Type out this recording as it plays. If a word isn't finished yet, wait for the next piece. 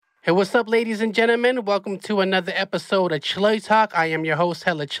Hey, what's up, ladies and gentlemen? Welcome to another episode of Chley Talk. I am your host,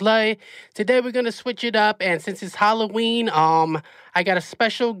 Hella Chley. Today we're gonna switch it up, and since it's Halloween, I got a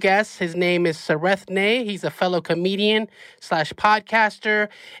special guest. His name is Sareth Nay. He's a fellow comedian slash podcaster,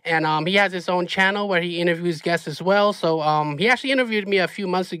 and he has his own channel where he interviews guests as well. So he actually interviewed me a few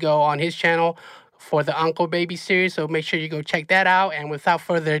months ago on his channel for the Uncle Baby series. So make sure you go check that out. And without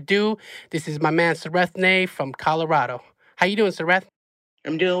further ado, this is my man Sareth Nay from Colorado. How you doing, Sareth?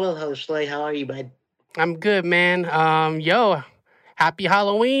 I'm doing well, Slay. How are you, bud? I'm good, man. Happy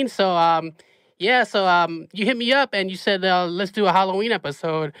Halloween. You hit me up and you said let's do a Halloween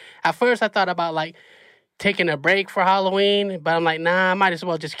episode. At first, I thought about like taking a break for Halloween, but I'm like, nah, I might as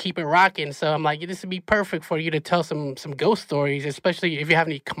well just keep it rocking. So I'm like, this would be perfect for you to tell some ghost stories, especially if you have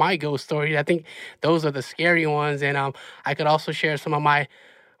any my ghost stories. I think those are the scary ones, and I could also share some of my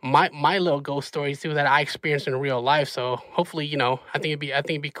little ghost stories too that I experienced in real life. So hopefully, I think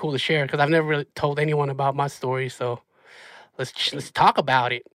it'd be cool to share because I've never really told anyone about my story. So let's talk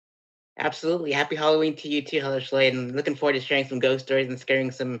about it. Absolutely. Happy Halloween to you too, Slay. And looking forward to sharing some ghost stories and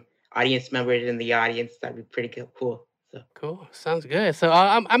scaring some audience members in the audience. That'd be pretty cool. So, Cool, sounds good. So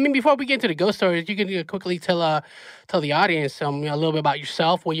before we get into the ghost stories, you can quickly tell the audience a little bit about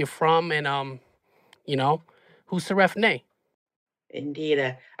yourself, where you're from, and you know who's Saref Nay. indeed,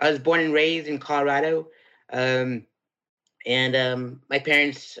 I was born and raised in Colorado, um, and my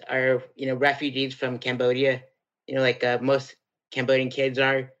parents are refugees from Cambodia. Like most Cambodian kids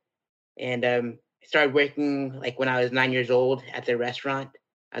are. And I started working like when I was 9 years old at the restaurant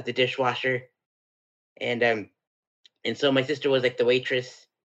as a dishwasher, and so my sister was like the waitress.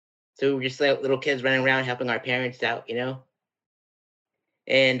 So we were just like little kids running around helping our parents out.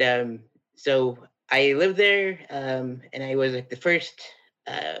 And so I lived there, and I was like the first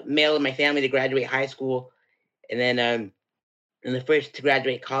male in my family to graduate high school, and then and the first to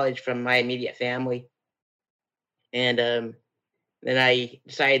graduate college from my immediate family. And then I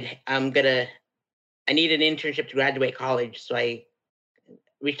decided I need an internship to graduate college, so I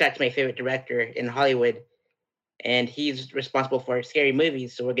reached out to my favorite director in Hollywood, and he's responsible for scary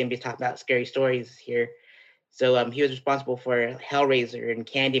movies. So we're going to be talking about scary stories here. So he was responsible for Hellraiser and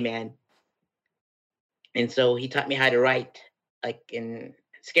Candyman, and so he taught me how to write like in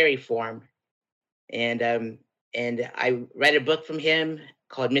scary form. And I read a book from him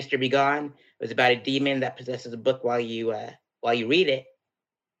called Mr. Begone. It was about a demon that possesses a book while you read it.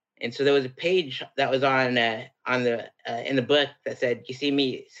 And so there was a page that was on the in the book that said, "You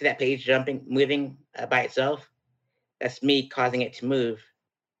see that page moving by itself? That's me causing it to move."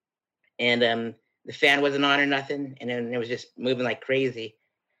 And the fan wasn't on or nothing, and then it was just moving like crazy.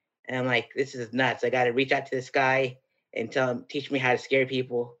 And I'm like, "This is nuts! I got to reach out to this guy and teach me how to scare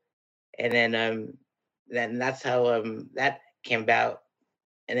people." And then that's how that came about.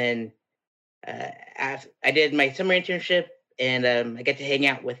 And then I did my summer internship, and I got to hang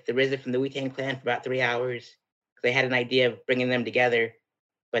out with the RZA from the Wu-Tang Clan for about 3 hours because I had an idea of bringing them together,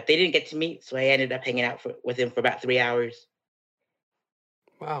 but they didn't get to meet, so I ended up hanging out with him for about 3 hours.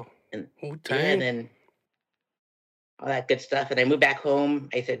 Wow, And yeah, Wu-Tang. and then all that good stuff. And I moved back home.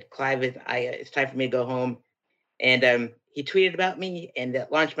 I said, Clive, it's time for me to go home. And he tweeted about me, and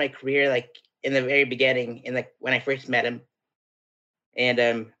that launched my career like in the very beginning, in like when I first met him. And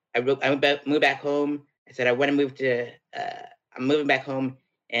I moved back home. I said I want to move to. I'm moving back home,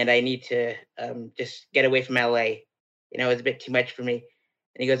 and I need to just get away from LA. It was a bit too much for me.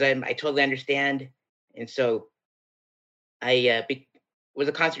 And he goes, I totally understand. And so I was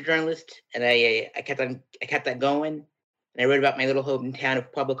a concert journalist, and I kept that going. And I wrote about my little hometown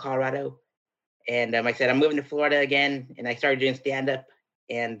of Pueblo, Colorado. And I said I'm moving to Florida again, and I started doing stand up.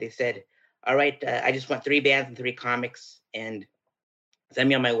 And they said, "All right, I just want 3 bands and 3 comics, and send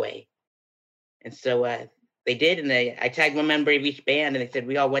me on my way." And so they did, and I tagged one member of each band, and they said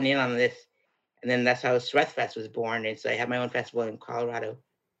we all went in on this, and then that's how Sweat Fest was born. And so I have my own festival in Colorado.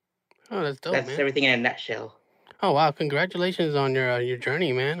 Oh, that's dope, That's man. everything in a nutshell. Oh wow, congratulations on your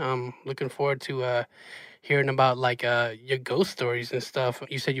journey, man. I'm looking forward to hearing about like your ghost stories and stuff.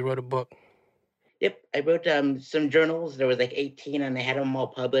 You said you wrote a book. Yep, I wrote some journals. There was like 18, and I had them all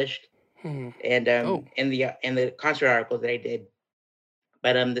published. Hmm. And Oh, in the concert articles that I did.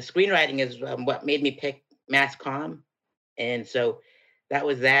 But the screenwriting is what made me pick Mass Comm, and so that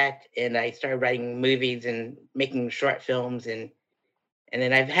was that. And I started writing movies and making short films, and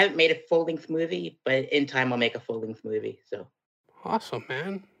then I haven't made a full length movie, but in time I'll make a full length movie. So awesome,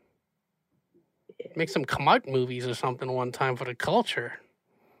 man. yeah, Make some come out movies or something one time for the culture.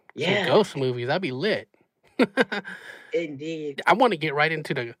 Some yeah, ghost movies. That'd be lit. indeed, I want to get right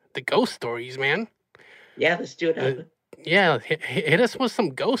into the ghost stories, man. yeah. Let's do it Uh, up. Yeah, hit us with some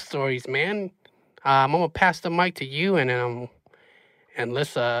ghost stories, man. I'm gonna pass the mic to you, and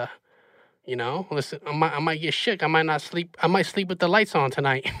let's listen. I might get shook. I might not sleep. I might sleep with the lights on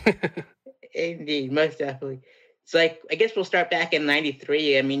tonight. Indeed, most definitely. It's like I guess we'll start back in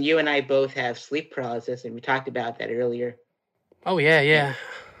 '93. I mean, you and I both have sleep paralysis, and we talked about that earlier. Oh yeah, And yeah.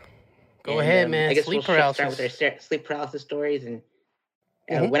 Go and ahead, I man. guess we'll Sleep start with our paralysis. sleep paralysis stories. And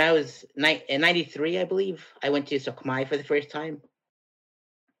Hmm. when I was in '93, I believe I went to Sokmai for the first time.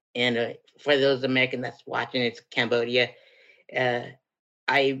 And for those American that's watching, it's Cambodia. Uh,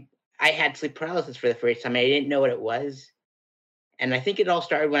 I I had sleep paralysis for the first time. I didn't know what it was. And I think it all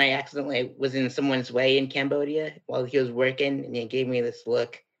started when I accidentally was in someone's way in Cambodia while he was working, and he gave me this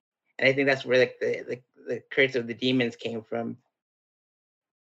look. And I think that's where like the curse of the demons came from.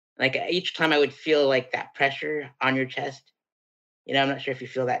 Like each time I would feel like that pressure on your chest. I'm not sure if you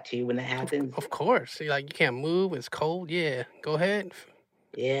feel that too when that Of, happens. of course. Like you can't move. It's cold. Yeah. Go ahead.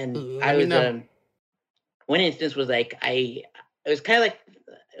 Yeah, and Let I me was know. one instance was like it was kind of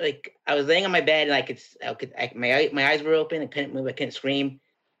like I was laying on my bed and my eyes were open. I couldn't move. I couldn't scream,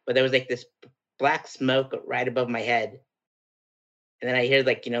 but there was like this black smoke right above my head. And then I hear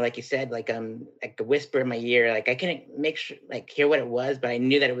like like you said like a whisper in my ear. Like I couldn't make sure like hear what it was, but I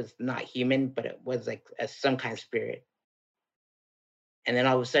knew that it was not human, but it was like some kind of spirit. And then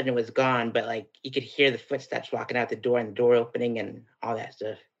all of a sudden it was gone, but like you could hear the footsteps walking out the door and the door opening and all that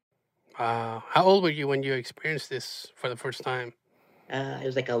stuff. Wow. How old were you when you experienced this for the first time? It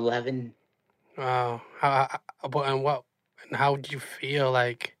was like 11. Wow. And how did you feel?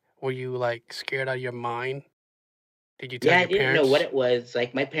 Like, were you like scared out of your mind? Did you tell Yeah, I your didn't know what parents? it was.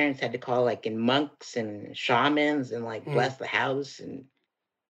 Like my parents had to call like in monks and shamans and like Mm. bless the house, and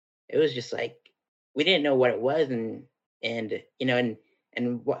it was just like we didn't know what it was. And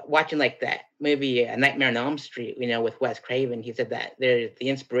watching like that movie A Nightmare on Elm Street, with Wes Craven, he said that the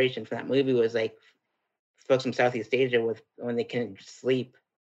inspiration for that movie was like folks from Southeast Asia with when they couldn't sleep.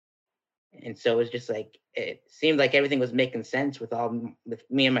 And so it was just like it seemed like everything was making sense with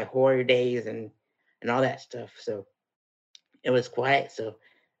me and my horror days and all that stuff. So it was quiet. So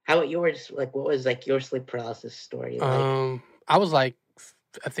how about yours? Like, what was like your sleep paralysis story like? I was like,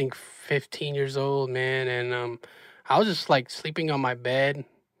 I think 15 years old, man, and I was just like sleeping on my bed,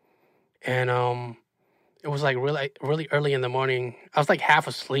 and it was like really early in the morning. I was like half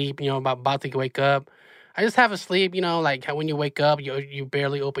asleep, about to wake up. I just half asleep, like how when you wake up, you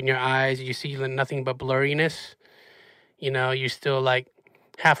barely open your eyes, you see nothing but blurriness. You're still like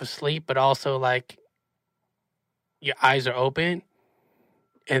half asleep, but also like your eyes are open.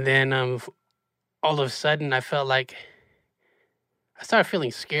 And then all of a sudden, I felt like I started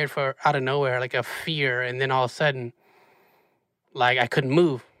feeling scared for out of nowhere, like a fear. And then all of a sudden, like I couldn't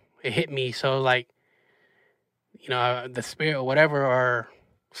move. It hit me. So like, the spirit or whatever, or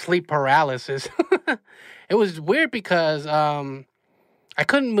sleep paralysis. It was weird because I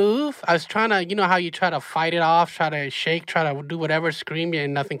couldn't move. I was trying to, how you try to fight it off, try to shake, try to do whatever, scream,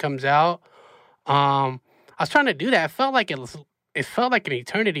 and nothing comes out. I was trying to do that. It felt like an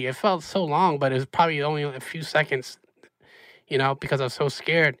eternity. It felt so long, but it was probably only a few seconds, because I was so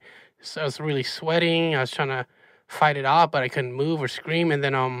scared. So I was really sweating. I was trying to fight it off, but I couldn't move or scream. And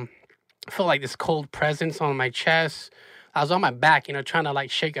then I felt like this cold presence on my chest. I was on my back, trying to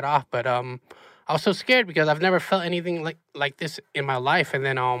like shake it off, but I was so scared because I've never felt anything like this in my life. And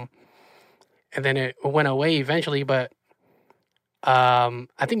then it went away eventually, but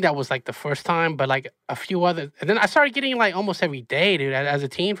I think that was like the first time, but like a few other, and then I started getting like almost every day, dude, as a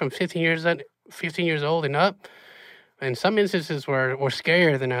teen from 15 years old and up. And some instances were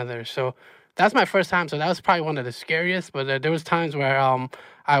scarier than others. So that's my first time. So that was probably one of the scariest. But there was times where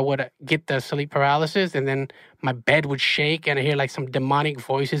I would get the sleep paralysis, and then my bed would shake, and I hear like some demonic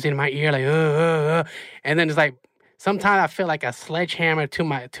voices in my ear, like and then it's like sometimes I feel like a sledgehammer to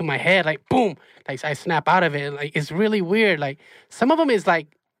my head, like boom, like I snap out of it. Like it's really weird. Like some of them is like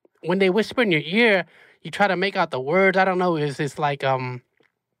when they whisper in your ear, you try to make out the words. I don't know. It's like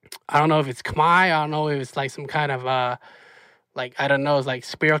I don't know if it's Khmer. I don't know if it's like some kind of like I don't know. It's like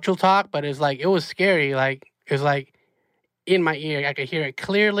spiritual talk, but it's like it was scary. Like it was like in my ear, I could hear it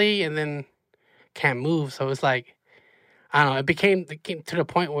clearly, and then can't move. So it's like I don't know. It came to the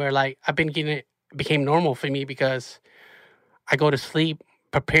point where like I've been getting it became normal for me because I go to sleep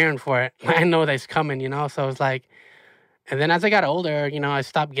preparing for it. I know that's coming, So it's like, and then as I got older, I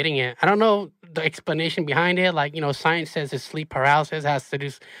stopped getting it. I don't know the explanation behind it. Like, science says it's sleep paralysis has to do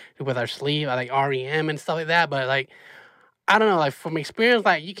with our sleep, like REM and stuff like that. But like, I don't know. Like from experience,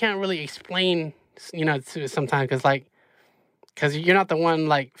 like you can't really explain, to sometimes because you're not the one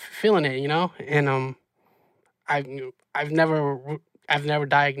like feeling it, And I've never I've never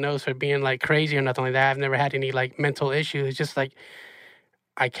diagnosed for being like crazy or nothing like that. I've never had any like mental issues. It's just like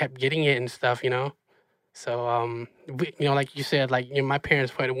I kept getting it and stuff, you know. So like you said, like my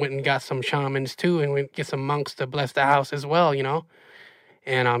parents went and got some shamans too, and went get some monks to bless the house as well, you know.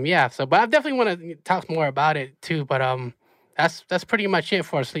 And yeah. So, but I definitely want to talk more about it too. But that's pretty much it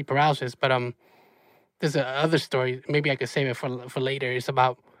for sleep paralysis. But there's a other story. Maybe I could save it for later. It's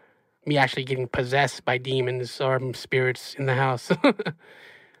about me actually getting possessed by demons or spirits in the house.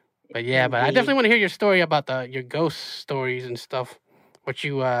 But yeah, but I definitely Indeed. want to hear your story about your ghost stories and stuff. What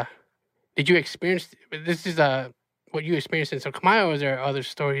you did you experience? This is what you experienced in Sokomayo, or is there other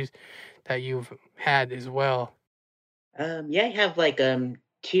stories that you've had as well? Yeah, I have like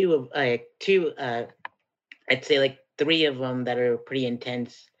two I'd say like three of them that are pretty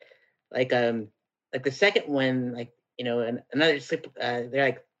intense. Like like the second one, like another sleep. They're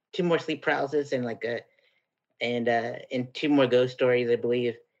like two more sleep paralysis and like a and two more ghost stories, I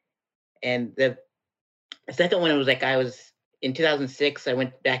believe. And the second one was like I was in 2006. I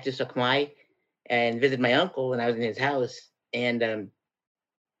went back to Sokmai and visited my uncle, and I was in his house, and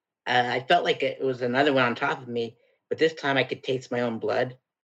I felt like it was another one on top of me, but this time I could taste my own blood,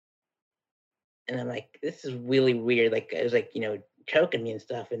 and I'm like, this is really weird. Like it was like choking me and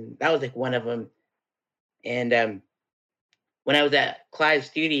stuff, and that was like one of them. And when I was at Clive's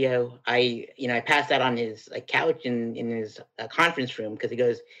studio, I passed out on his like couch in his conference room because he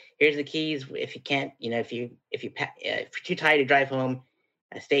goes, "Here's the keys. If you can't, if you're too tired to drive home,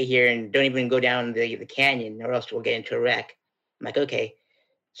 stay here and don't even go down the canyon, or else we'll get into a wreck." I'm like, okay.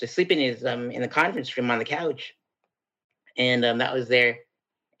 So sleeping is in the conference room on the couch, and that was there,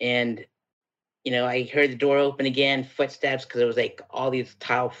 and I heard the door open again, footsteps, because it was like all these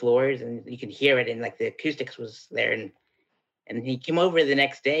tile floors, and you could hear it, and like the acoustics was there, and he came over the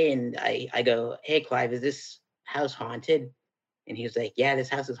next day, and I go, "Hey, Clive, is this house haunted?" And he was like, "Yeah, this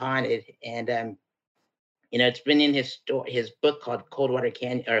house is haunted." And it's been in his book called Coldwater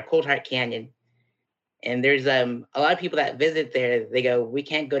Canyon or Cold Heart Canyon. And there's a lot of people that visit there. They go, "We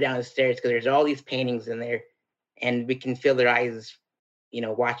can't go down the stairs because there's all these paintings in there, and we can feel their eyes,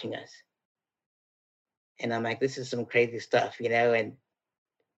 watching us." And I'm like, "This is some crazy stuff."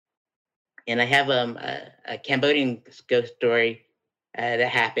 And I have a Cambodian ghost story that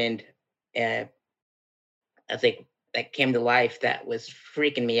happened. Uh, I think that came to life that was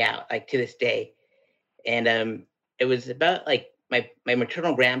freaking me out, like to this day. And it was about like my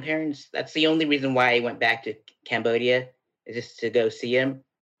maternal grandparents. That's the only reason why I went back to Cambodia, is just to go see them.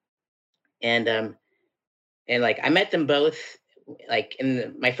 And like I met them both like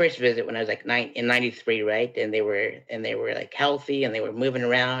in my first visit when I was like in '93, right? And they were like healthy and they were moving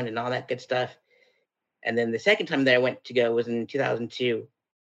around and all that good stuff. And then the second time that I went to go was in 2002,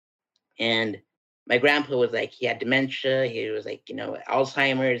 and my grandpa was like he had dementia. He was like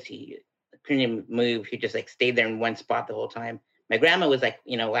Alzheimer's. He couldn't even move. He just like stayed there in one spot the whole time. My grandma was like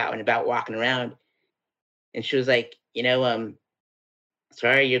out and about walking around, and she was like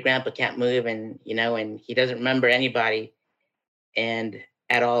sorry, your grandpa can't move, and he doesn't remember anybody and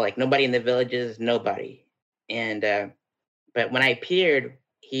at all, like nobody in the villages, nobody. And but when I appeared,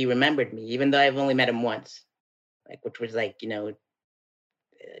 he remembered me, even though I've only met him once, like which was like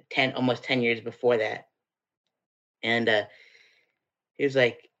 10 almost 10 years before that. And he was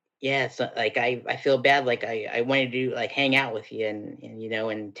like, yeah, so like I feel bad, like I wanted to like hang out with you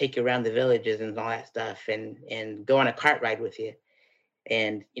and take you around the villages and all that stuff, and go on a cart ride with you,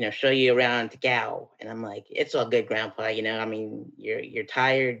 and show you around Gao. And I'm like, it's all good, Grandpa. I mean, you're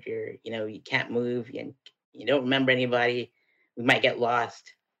tired, you can't move, and you don't remember anybody. We might get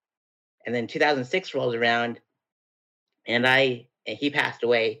lost. And then 2006 rolls around, and he passed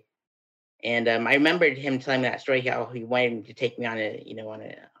away. And I remembered him telling me that story, how he wanted to take me on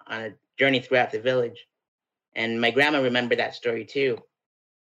a journey throughout the village. And my grandma remembered that story too.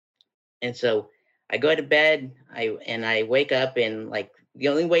 And so I go to bed, I wake up, and like the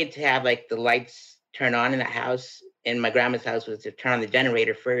only way to have like the lights turn on in the house, in my grandma's house, was to turn on the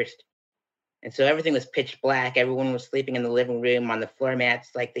generator first. And so everything was pitch black. Everyone was sleeping in the living room on the floor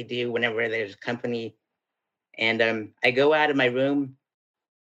mats like they do whenever there's company. And I go out of my room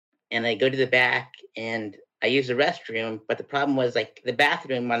and I go to the back and I use the restroom. But the problem was like the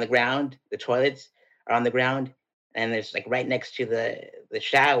bathroom on the ground, the toilets are on the ground, and there's like right next to the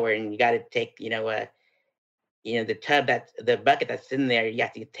shower, and you got to take the tub, that's the bucket that's in there. You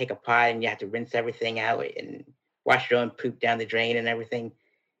have to take a pot and you have to rinse everything out and wash your own poop down the drain and everything.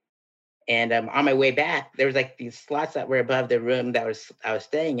 And on my way back, there was like these slots that were above the room that I was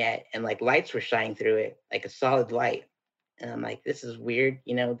staying at, and like lights were shining through it, like a solid light. And I'm like, this is weird.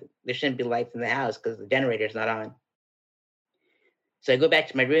 There shouldn't be lights in the house because the generator's not on. So I go back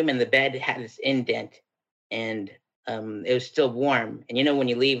to my room, and the bed had this indent, and it was still warm. And when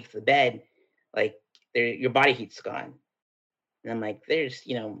you leave the bed, like your body heat's gone. And I'm like, I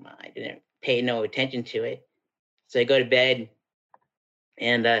didn't pay no attention to it. So I go to bed,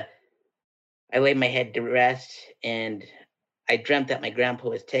 and I lay my head to rest, and I dreamt that my grandpa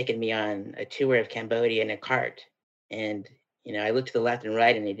was taking me on a tour of Cambodia in a cart. And, I looked to the left and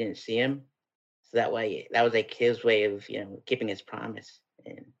right, and I didn't see him. So that was like his way of, keeping his promise.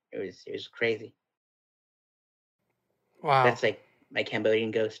 And it was crazy. Wow. That's like my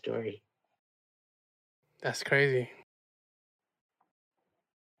Cambodian ghost story. That's crazy.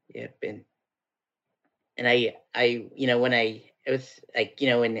 Yep. And I when it was like,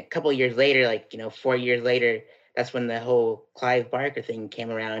 and a couple of years later, like, 4 years later, that's when the whole Clive Barker thing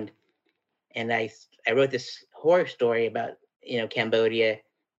came around. And I wrote this horror story about, Cambodia.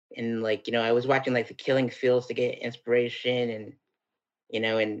 And like, I was watching like The Killing Fields to get inspiration,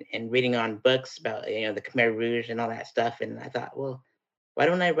 and, and reading on books about, the Khmer Rouge and all that stuff. And I thought, well, why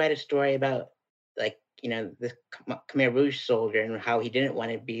don't I write a story about like, the Khmer Rouge soldier and how he didn't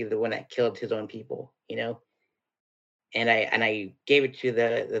want to be the one that killed his own people, And I gave it to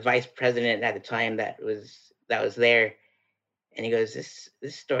the vice president at the time that was there. And he goes,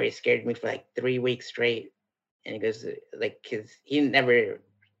 this story scared me for like 3 weeks straight. And he goes, like, cause he never,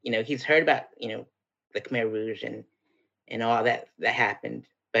 he's heard about, the Khmer Rouge and all that happened.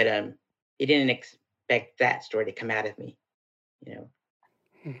 But he didn't expect that story to come out of me,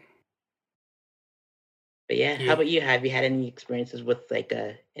 But yeah, how about you? Have you had any experiences with like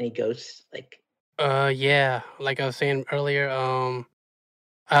any ghosts? Like Yeah, like I was saying earlier,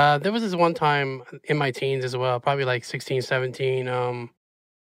 there was this one time in my teens as well, probably like 16, 17. I'm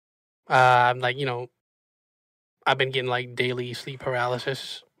like, I've been getting like daily sleep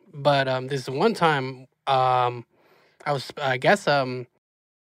paralysis. But this one time, I guess I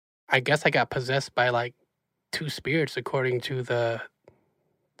got possessed by like two spirits, according to the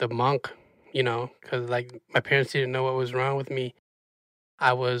monk, because like my parents didn't know what was wrong with me.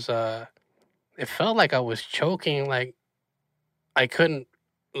 I was it felt like I was choking, like I couldn't,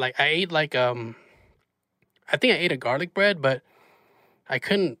 like I ate like I think I ate a garlic bread, but I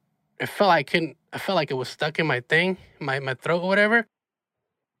couldn't. It felt like I couldn't. I felt like it was stuck in my thing, my throat or whatever.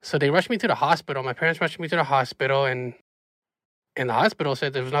 So they rushed me to the hospital. My parents rushed me to the hospital, and the hospital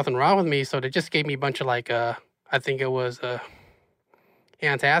said there was nothing wrong with me. So they just gave me a bunch of like I think it was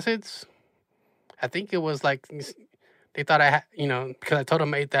antacids. I think it was like they thought I had, because I told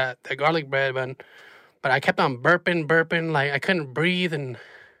them I ate that garlic bread, but I kept on burping, like I couldn't breathe, and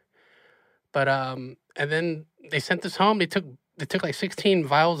then they sent us home. They took like 16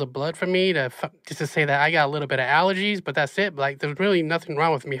 vials of blood from me just to say that I got a little bit of allergies, but that's it. Like there's really nothing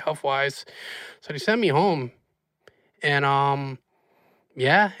wrong with me health wise. So they sent me home, and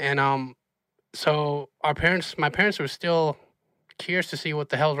yeah, and so my parents were still curious to see what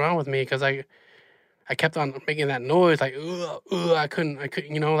the hell's wrong with me, because I kept on making that noise, like I couldn't,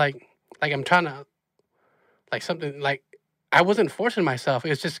 like I'm trying to, like something, like I wasn't forcing myself.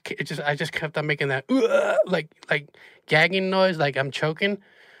 I just kept on making that like gagging noise, like I'm choking.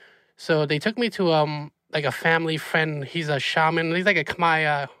 So they took me to like a family friend. He's a shaman. He's like a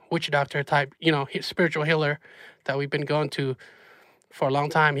Khmer witch doctor type, spiritual healer that we've been going to for a long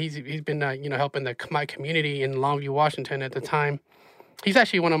time. He's been helping the Khmer community in Longview, Washington at the time. He's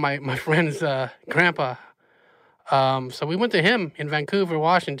actually one of my friend's grandpa. So we went to him in Vancouver,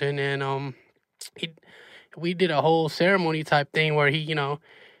 Washington, and we did a whole ceremony type thing where he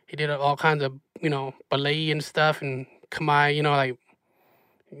did all kinds of, ballet and stuff, and Khmer, like,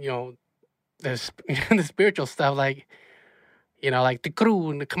 the spiritual stuff, like, like the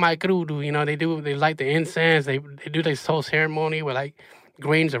crew and the Khmer crew do, they light the incense, they do this whole ceremony with like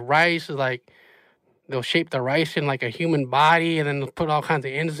grains of rice, like they'll shape the rice in like a human body, and then they'll put all kinds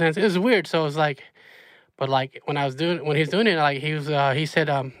of incense. It was weird. So it was like, but like when he's doing it, like he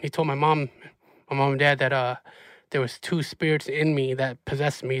said, he told my mom and dad that there was two spirits in me that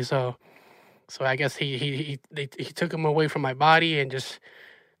possessed me. So I guess he took them away from my body and just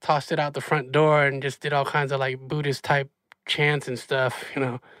tossed it out the front door and just did all kinds of like Buddhist type chants and stuff,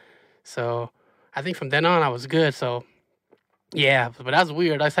 So I think from then on I was good. So yeah, but that's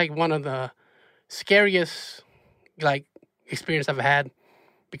weird. That's like one of the scariest like experience I've had,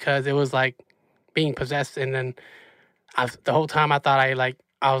 because it was like being possessed, and then the whole time I thought I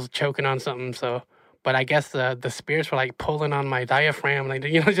was choking on something. So, but I guess the spirits were like pulling on my diaphragm, like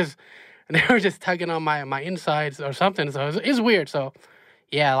just they were just tugging on my insides or something. So it's weird. So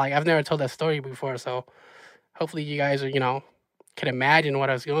yeah, like I've never told that story before. So hopefully you guys are, can imagine what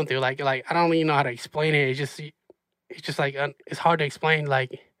I was going through. Like I don't even know how to explain it. It's just like it's hard to explain.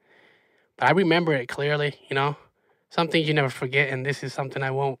 Like, but I remember it clearly. Some things you never forget, and this is something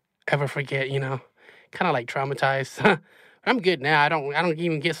I won't ever forget. Kind of like traumatized. I'm good now. I don't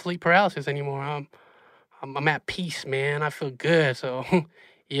even get sleep paralysis anymore. I'm at peace, man. I feel good. So,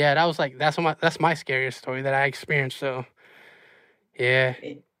 yeah, that's my scariest story that I experienced. So, yeah,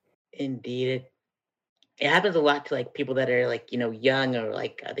 Indeed, it happens a lot to like people that are like young or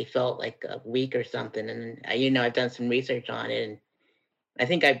like they felt like weak or something. And I've done some research on it, and I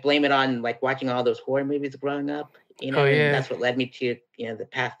think I blame it on like watching all those horror movies growing up. oh And yeah, that's what led me to the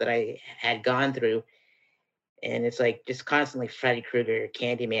path that I had gone through. And it's like just constantly Freddy Krueger,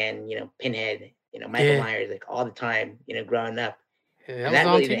 Candyman, Pinhead, Michael yeah, Myers, like all the time, growing up, yeah. That and was that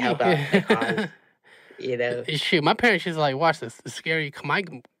on really did help TV. out my cause. Yeah. You know, Shoot, my parents used to like watch the scary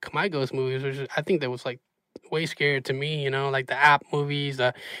Kamai Ghost movies, which I think that was like way scarier to me. Like the App movies,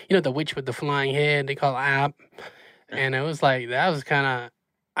 the witch with the flying head. They call it App, and it was like that was kind of.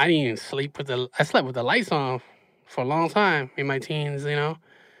 I didn't even sleep with the. I slept with the lights on for a long time in my teens.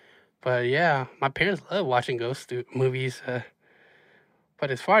 But yeah, my parents love watching movies. But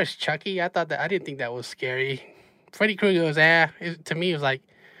as far as Chucky, I didn't think that was scary. Freddy Krueger was to me it was like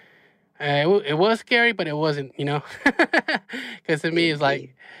it was scary, but it wasn't. Because to me it's like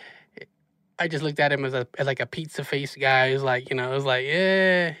indeed. I just looked at him as like a pizza face guy. It's like it was like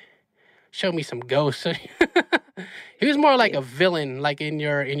show me some ghosts. He was more like Yeah, a villain, like in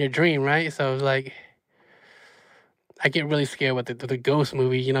your dream, right? So it was like I get really scared with the ghost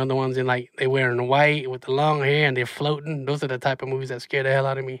movies, the ones in like they wearing white with the long hair and they're floating. Those are the type of movies that scare the hell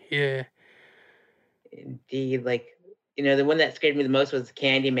out of me. Yeah. indeed. Like the one that scared me the most was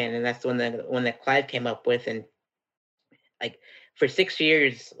Candyman, and that's the one that Clive came up with. And like for 6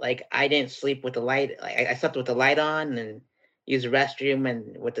 years, like I didn't sleep with the light. Like I slept with the light on and used the restroom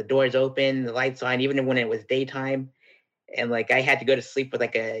and with the doors open, the lights on, even when it was daytime. And like I had to go to sleep with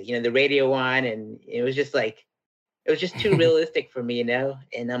like the radio on, and it was just too realistic for me.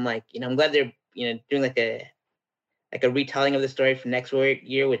 And I'm like, I'm glad they're doing like a retelling of the story for next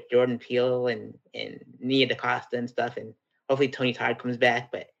year with Jordan Peele and Nia DaCosta and stuff, and hopefully Tony Todd comes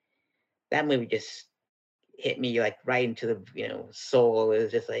back. But that movie just hit me like right into the soul. It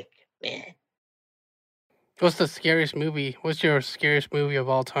was just like, man. What's the scariest movie? What's your scariest movie of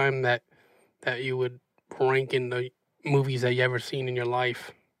all time that you would rank in the movies that you ever seen in your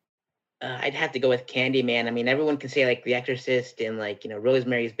life? I'd have to go with Candyman. I mean, everyone can say like The Exorcist and like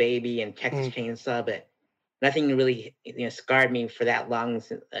Rosemary's Baby and Texas Mm. Chainsaw, but nothing really scarred me for that long.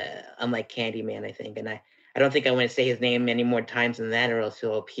 Unlike Candyman, I think, and I don't think I want to say his name any more times than that, or else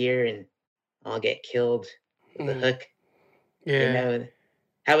he'll appear and I'll get killed with a Mm. hook. You Yeah. know.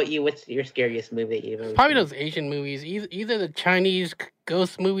 How about you? What's your scariest movie that you've ever Probably seen? those Asian movies, either the Chinese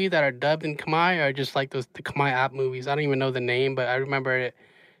ghost movie that are dubbed in Khmer, or just like the Khmer app movies. I don't even know the name, but I remember it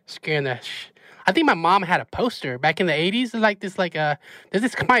scaring the. I think my mom had a poster back in the '80s. Like this, there's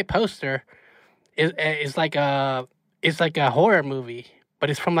this Khmer poster. It's like a horror movie,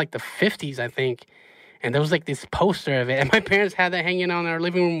 but it's from like the '50s, I think. And there was like this poster of it, and my parents had that hanging on our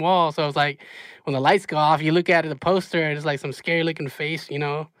living room wall. So it was like, when the lights go off, you look at the poster, and it's like some scary looking face.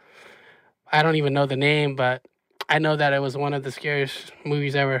 I don't even know the name, but I know that it was one of the scariest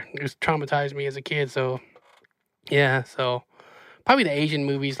movies ever. It just traumatized me as a kid. So yeah, so probably the Asian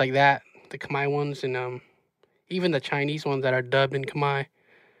movies like that, the Khmer ones, and even the Chinese ones that are dubbed in Khmer.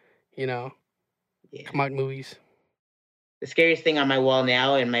 You know, Yeah. Khmer movies. The scariest thing on my wall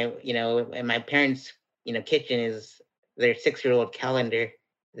now in my parents' kitchen is their 6-year-old calendar.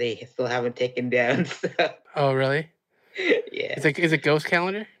 They still haven't taken down. So Oh really? yeah. Is it Ghost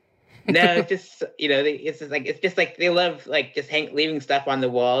Calendar? No, it's just it's just like they love like just leaving stuff on the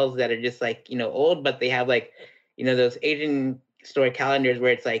walls that are just like old, but they have like those Asian store calendars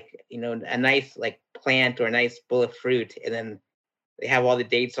where it's like a nice like plant or a nice bowl of fruit, and then they have all the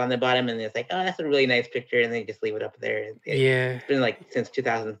dates on the bottom, and it's like, oh, that's a really nice picture, and they just leave it up there. Yeah, It's been like since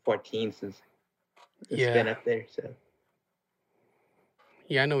 2014 since it's yeah, been up there. So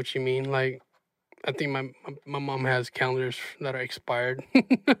yeah. I know what you mean. Like, I think my mom has calendars that are expired.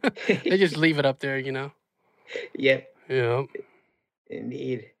 They just leave it up there. yep, Yeah.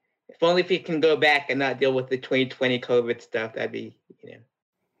 indeed. If only if we can go back and not deal with the 2020 COVID stuff, that'd be.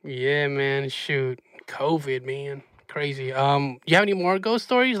 Yeah, man. Shoot, COVID, man, crazy. You have any more ghost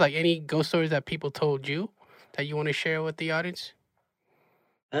stories? Like any ghost stories that people told you that you want to share with the audience?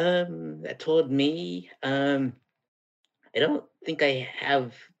 That told me. I don't think I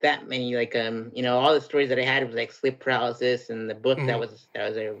have that many. Like, all the stories that I had was like sleep paralysis, and the book Mm-hmm. that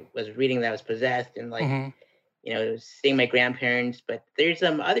was reading that was possessed, and like Mm-hmm. seeing my grandparents. But there's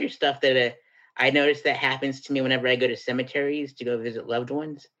some other stuff that I noticed that happens to me whenever I go to cemeteries to go visit loved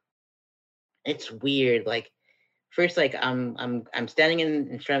ones. It's weird. Like first, like I'm standing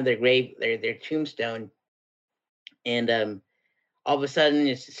in front of their grave, their tombstone, and all of a sudden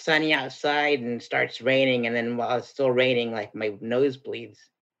it's sunny outside and it starts raining, and then while it's still raining, like my nose bleeds,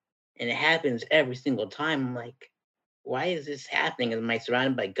 and it happens every single time. I'm like, why is this happening? Am I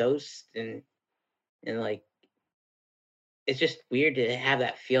surrounded by ghosts? And like it's just weird to have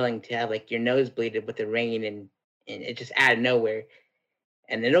that feeling, to have like your nose bleeded with the rain, and it just out of nowhere.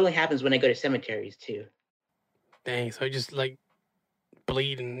 And it only happens when I go to cemeteries too. Dang, so it just like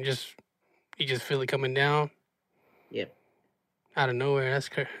bleed and you just feel it coming down Yep. out of nowhere.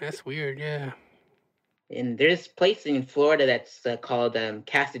 That's weird. Yeah. And there's a place in Florida that's called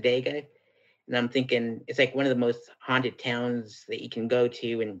Casadega, and I'm thinking it's like one of the most haunted towns that you can go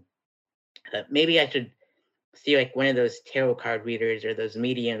to, and maybe I should see like one of those tarot card readers or those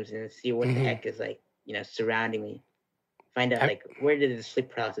mediums and see what the Hmm. heck is like, surrounding me. Find out I, like where did the sleep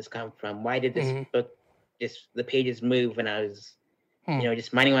paralysis come from? Why did this hmm book just the pages move when I was, hmm.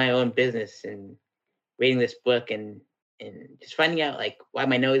 just minding my own business and reading this book, and just finding out like why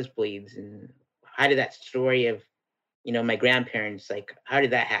my nose bleeds, and how did that story of my grandparents, like how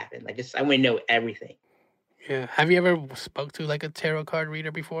did that happen? Like just I want to know everything. Yeah. Have you ever spoke to like a tarot card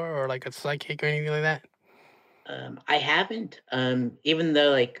reader before, or like a psychic or anything like that? I haven't, even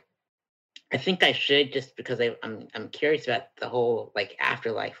though like I think I should, just because I'm curious about the whole like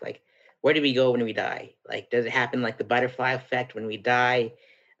afterlife. Like, where do we go when we die? Like, does it happen like the butterfly effect when we die?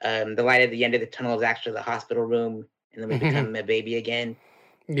 The light at the end of the tunnel is actually the hospital room, and then we become a baby again.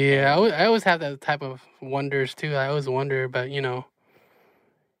 Yeah, And I always have that type of wonders too. I always wonder, but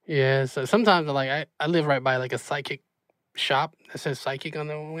yeah. So sometimes like I live right by like a psychic shop that says psychic on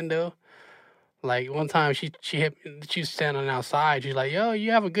the window. Like one time she was standing outside. She's like, "Yo,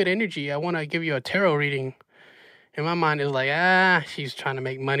 you have a good energy. I want to give you a tarot reading." In my mind, it was like, she's trying to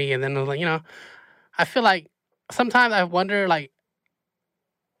make money. And then I was like, I feel like sometimes I wonder, like,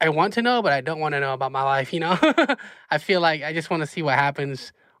 I want to know, but I don't want to know about my life. I feel like I just want to see what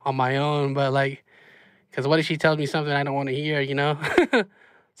happens on my own. But like, because what if she tells me something I don't want to hear?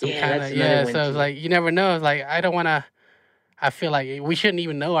 Some yeah, kind that's of another yeah. one So it's too. like you never know. It's like I don't want to. I feel like we shouldn't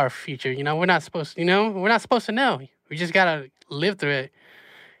even know our future. We're not supposed. We're not supposed to know. We just gotta live through it.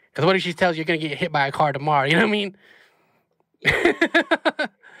 Because what if she tells you you're gonna get hit by a car tomorrow? You know what I mean? Yeah,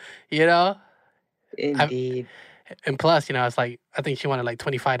 you know. I, indeed. and plus, it's like I think she wanted like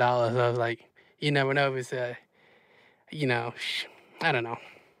 $25. I was like, you never know if it's I don't know.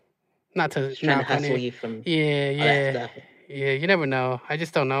 Not to Just trying to knock on hustle it. you from Yeah, all that yeah, stuff. yeah. You never know. I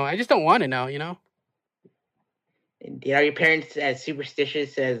just don't know. I just don't want to know. Indeed. Are your parents as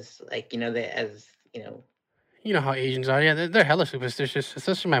superstitious as like as You know how Asians are. Yeah, they're hella superstitious.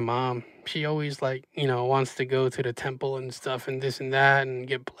 Especially my mom. She always like wants to go to the temple and stuff and this and that and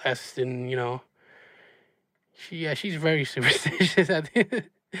get blessed and she's very superstitious.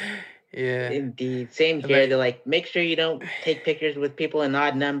 Yeah, Indeed. Same here. like They're like, make sure you don't take pictures with people in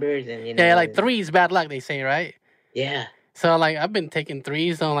odd numbers, and yeah, like and three's bad luck. They say, right? yeah. So like I've been taking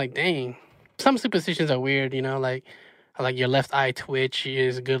threes. So I'm like, dang. Some superstitions are weird. Like your left eye twitch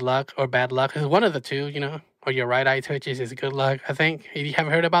is good luck or bad luck. It's one of the two. Or your right eye twitches is good luck. I think. You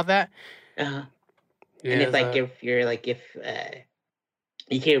haven't heard about that? Uh-huh. And Yeah. if So, if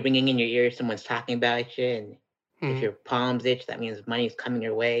you hear ringing in your ear, someone's talking about you, and if mhm. your palms itch, that means money's coming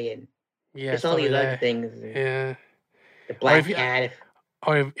your way, and Yeah, just all stuff like these other that. things. And Yeah. the Or if black you cat.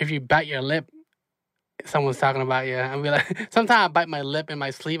 if you bite your lip, someone's talking about you. I'll be like, sometimes I bite my lip in my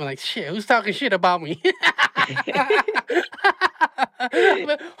sleep. I'm like, shit, who's talking shit about me?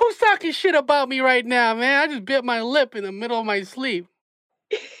 Who's talking shit about me right now, man? I just bit my lip in the middle of my sleep.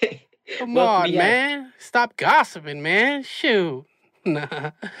 Come Well, on, me, man. Stop gossiping, man. Shoot.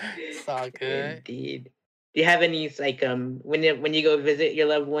 Nah, it's all good. indeed. Do you have any like when you go visit your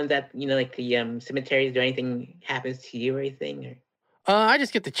loved ones at like the cemeteries? Do anything happens to you or anything? Or? I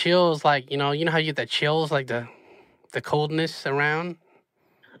just get the chills, like you know how you get the chills, like the coldness around.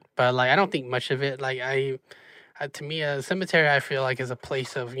 But like I don't think much of it. Like to me, a cemetery I feel like is a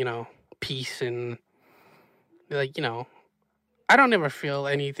place of peace and like I don't ever feel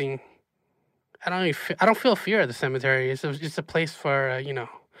anything. I don't feel fear at the cemetery. It's just a place for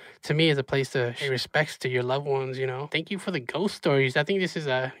to me, it's a place to pay respects to your loved ones. Thank you for the ghost stories. I think this is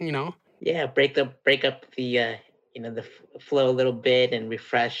Yeah, break up the the flow a little bit and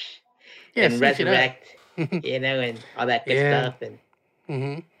refresh yeah, and switch it up. resurrect, and all that good Yeah. stuff. And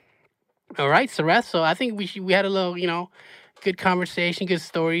All right, Sareth. So I think we had a little good conversation, good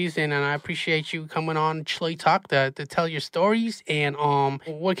stories, and I appreciate you coming on Chloe Talk to tell your stories. And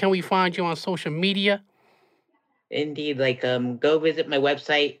where can we find you on social media? Indeed, like go visit my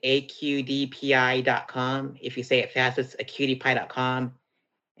website, aqdpi.com. If you say it fast, it's aqdpi.com.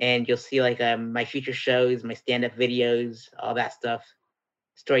 And you'll see like my future shows, my stand-up videos, all that stuff,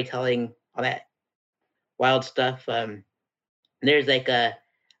 storytelling, all that wild stuff. There's like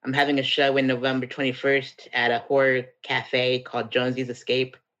I'm having a show in November 21st at a horror cafe called Jonesy's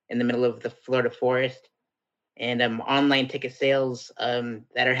Escape in the middle of the Florida forest. And online ticket sales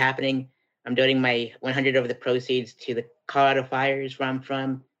that are happening. I'm donating my 100 of the proceeds to the Colorado fires where I'm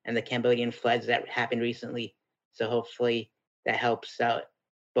from and the Cambodian floods that happened recently. So hopefully that helps out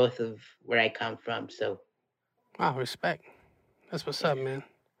both of where I come from. So, wow, respect. That's what's up, man.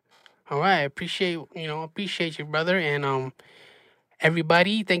 All right, appreciate you, brother, and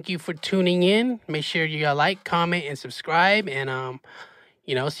everybody. Thank you for tuning in. Make sure you like, comment, and subscribe, and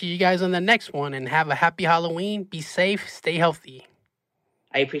see you guys on the next one. And have a happy Halloween. Be safe. Stay healthy.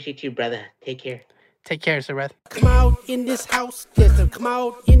 I appreciate you, brother. Take care. Take care, Sareth. Come out in this house. There's some come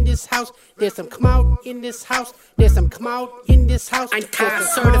out in this house. There's some come out in this house. There's some come out in this house. I'm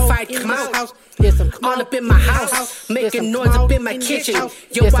CAS certified come out. There's some come all up in my house. Making noise up in my kitchen.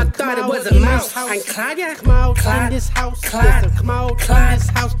 Yo, I thought it was a mouse. I'm Claudia. Come out in this house. Claude. Come out in this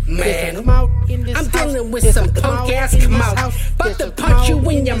house. Man, I'm dealing with some punk ass come out. About to punch you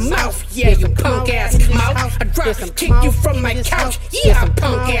in your mouth. Yeah, you punk ass come out. I drop kick you from my couch. Yeah,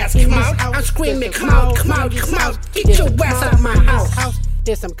 punk ass come out. I'm screaming come out, come out, come out. Get your ass out of my house.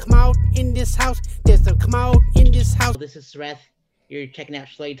 There's some come out in this house. There's some come out in this house. This is Sareth. You're checking out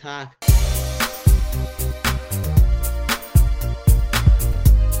Chloe Talk.